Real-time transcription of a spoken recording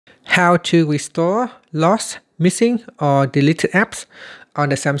how to restore lost, missing, or deleted apps on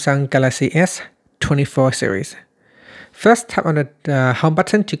the Samsung Galaxy S24 series. First, tap on the home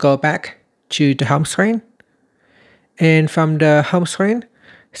button to go back to the home screen. And from the home screen,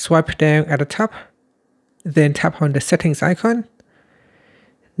 swipe down at the top. Then tap on the settings icon.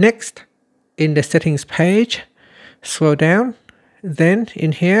 Next, in the settings page, scroll down. Then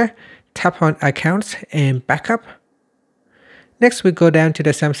in here, tap on accounts and backup. Next, we go down to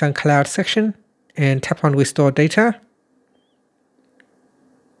the Samsung Cloud section and tap on restore data.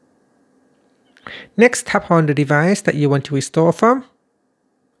 Next, tap on the device that you want to restore from.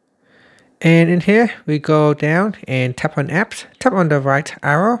 And in here, we go down and tap on apps. Tap on the right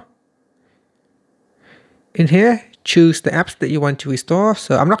arrow. In here, choose the apps that you want to restore.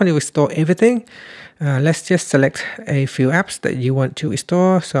 So I'm not going to restore everything. Let's just select a few apps that you want to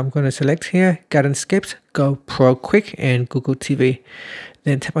restore. So I'm going to select here Gardenscapes, GoPro Quick, and Google TV.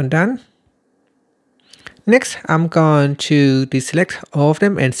 Then tap on done. Next, I'm going to deselect all of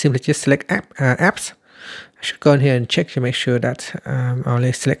them and simply just select apps. I should go in here and check to make sure that I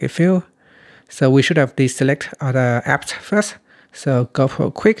only select a few. So we should have deselect other apps first. So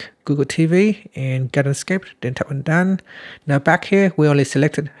GoPro Quick, Google TV, and Gardenscape. Then tap on done. Now back here, we only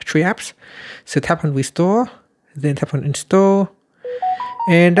selected 3 apps. So tap on restore, then tap on install.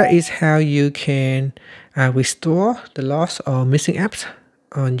 And that is how you can restore the lost or missing apps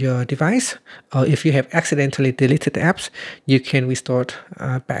on your device. Or if you have accidentally deleted the apps, you can restore it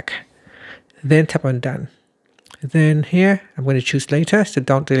back. Then tap on done. Then here, I'm going to choose later, so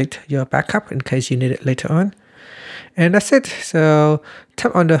don't delete your backup in case you need it later on. And that's it. So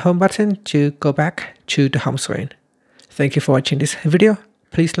tap on the home button to go back to the home screen. Thank you for watching this video.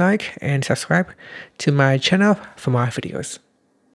 Please like and subscribe to my channel for more videos.